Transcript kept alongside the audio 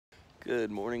Good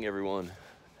morning, everyone.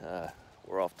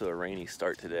 We're off to a rainy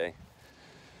start today.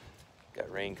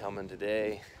 Got rain coming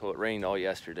today. Well, it rained all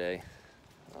yesterday.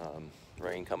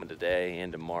 Rain coming today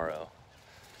and tomorrow.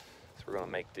 So we're gonna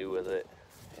make do with it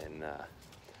and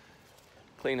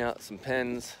clean out some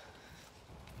pens,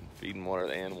 feed and water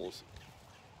the animals.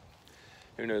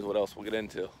 Who knows what else we'll get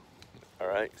into. All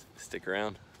right, stick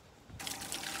around.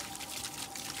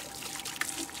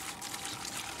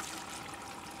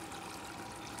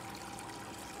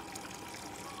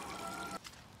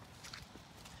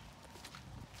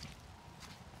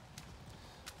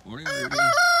 Morning, Ruby.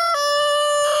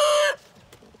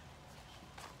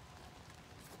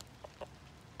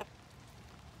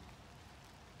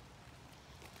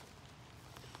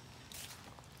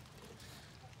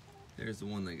 There's the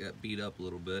one that got beat up a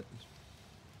little bit.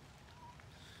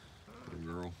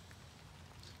 Little girl.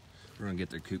 We're gonna get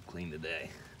their coop clean today.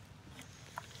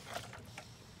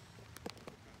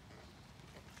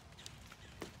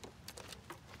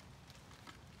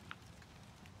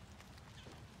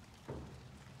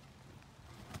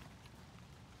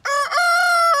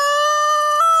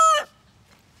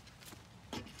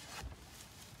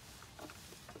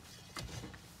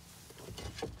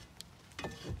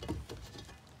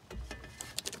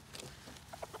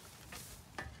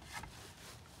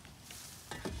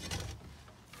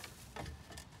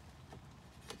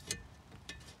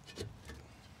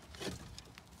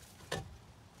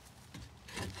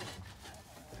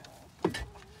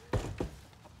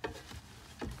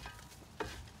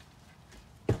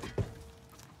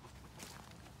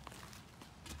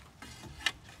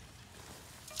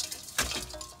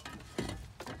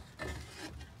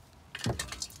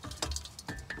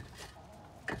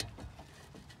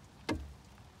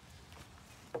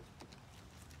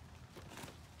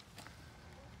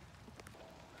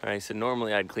 All right, so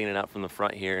normally I'd clean it out from the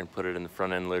front here and put it in the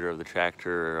front end loader of the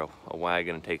tractor or a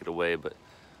wagon and take it away, but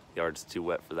the yard's too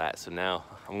wet for that. So now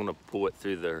I'm gonna pull it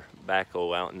through their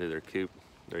backhoe out into their coop,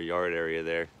 their yard area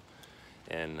there,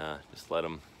 and just let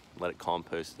it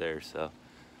compost there. So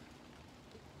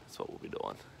that's what we'll be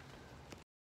doing.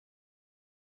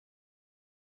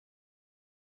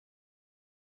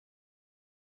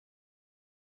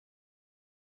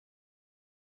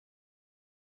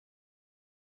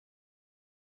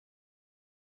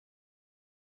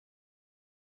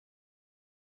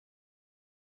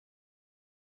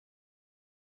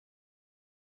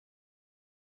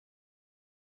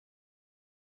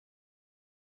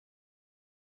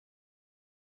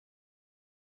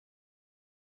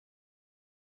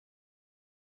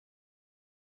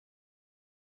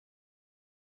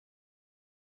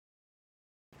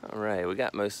 All right, we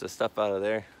got most of the stuff out of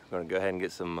there. I'm gonna go ahead and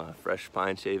get some fresh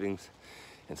pine shavings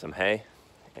and some hay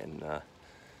and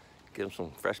get them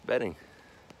some fresh bedding.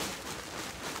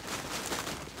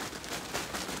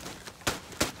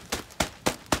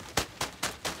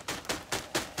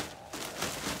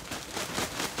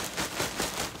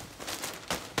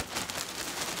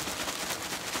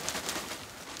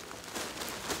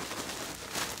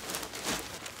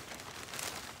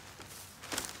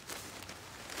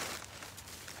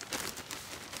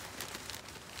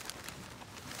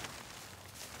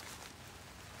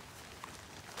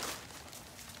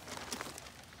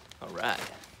 All right.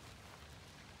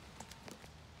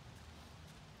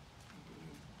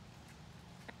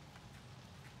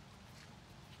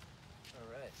 All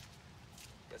right.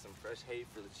 Got some fresh hay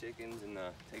for the chickens and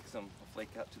take some flake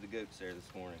out to the goats there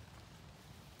this morning.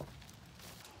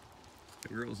 The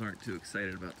girls aren't too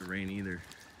excited about the rain either.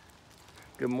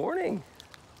 Good morning.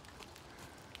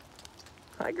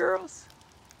 Hi, girls.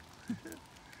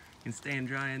 You staying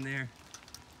dry in there?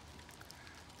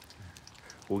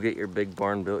 We'll get your big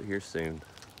barn built here soon.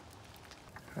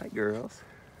 Hi, girls.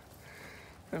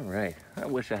 All right. I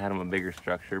wish I had them a bigger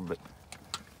structure, but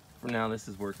for now, this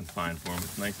is working fine for them.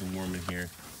 It's nice and warm in here.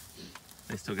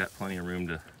 They still got plenty of room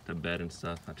to bed and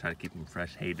stuff. I try to keep them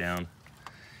fresh hay down.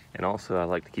 And also, I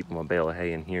like to keep them a bale of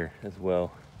hay in here as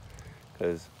well,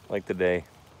 because like today,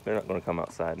 they're not going to come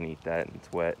outside and eat that, and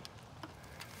it's wet.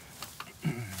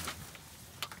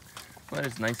 But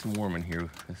it's nice and warm in here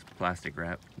with this plastic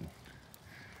wrap.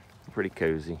 Pretty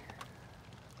cozy.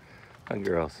 Hi,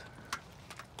 girls.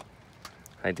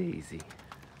 Hi, Daisy.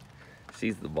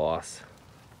 She's the boss,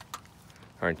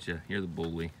 aren't you? You're the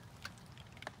bully.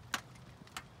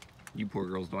 You poor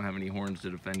girls don't have any horns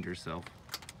to defend yourself.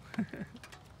 All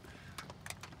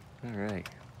right.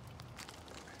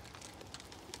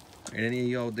 And any of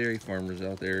y'all dairy farmers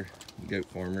out there, goat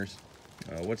farmers,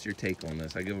 what's your take on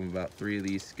this? I give them about 3 of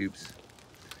these scoops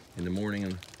in the morning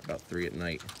and about 3 at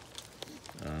night.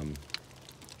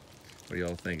 What do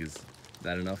y'all think? Is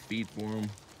that enough feed for them?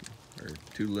 or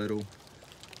too little.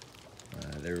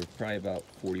 They were probably about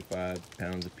 45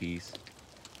 pounds a piece,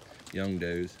 young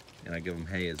does, and I give them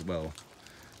hay as well.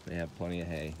 They have plenty of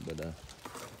hay, but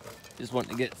just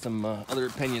wanting to get some other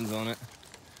opinions on it.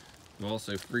 They're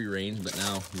also free range, but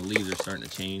now the leaves are starting to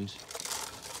change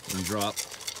and drop.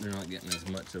 They're not getting as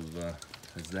much of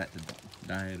as that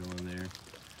diet on there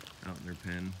out in their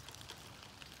pen.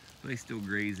 But they still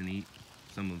graze and eat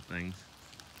some of the things.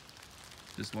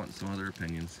 Just wanting some other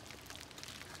opinions.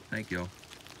 Thank y'all.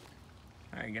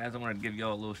 Alright guys, I wanted to give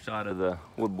y'all a little shot of the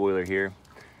wood boiler here.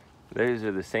 Those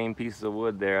are the same pieces of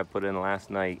wood there I put in last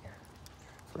night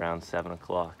around 7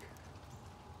 o'clock.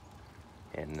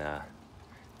 And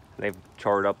they've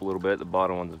charred up a little bit. The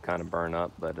bottom ones have kind of burned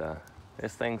up, but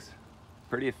this thing's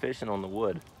pretty efficient on the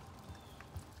wood.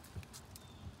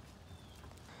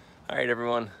 Alright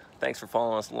everyone, thanks for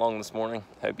following us along this morning.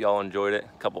 Hope y'all enjoyed it.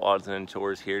 A couple odds and ends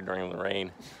chores here during the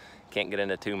rain. Can't get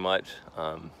into too much,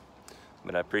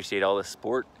 but I appreciate all the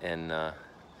support, and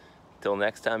until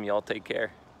next time, y'all take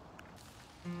care.